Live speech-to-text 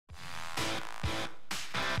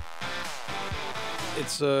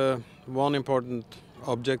It's one important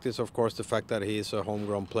object is of course the fact that he is a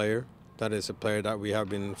homegrown player. That is a player that we have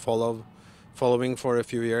been following for a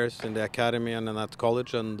few years in the academy and then at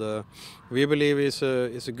college, and we believe is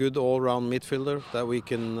a good all-round midfielder that we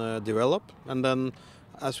can develop. And then,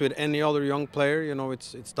 as with any other young player, you know,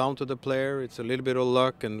 it's down to the player. It's a little bit of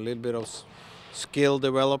luck and a little bit of skill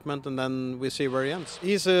development, and then we see where he ends.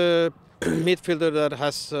 He's a midfielder that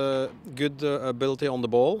has good ability on the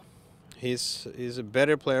ball. He's a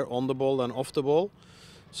better player on the ball than off the ball,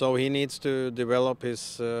 so he needs to develop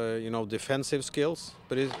his defensive skills.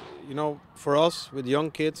 But for us with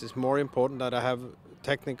young kids, it's more important that I have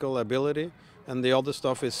technical ability, and the other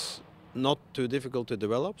stuff is not too difficult to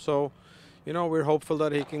develop. So, we're hopeful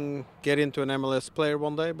that he can get into an MLS player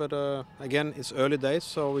one day. But again, it's early days,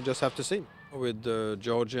 so we just have to see. With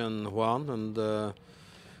George and Juan, and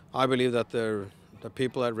I believe that the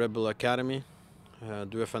people at Red Bull Academy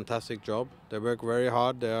do a fantastic job. They work very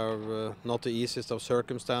hard. They are not the easiest of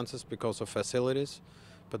circumstances because of facilities,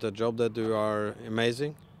 but the job they do are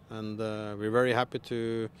amazing, and we're very happy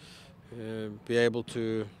to be able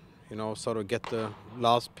to, sort of get the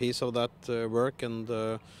last piece of that work and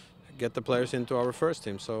get the players into our first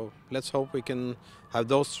team. So let's hope we can have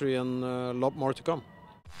those three and a lot more to come.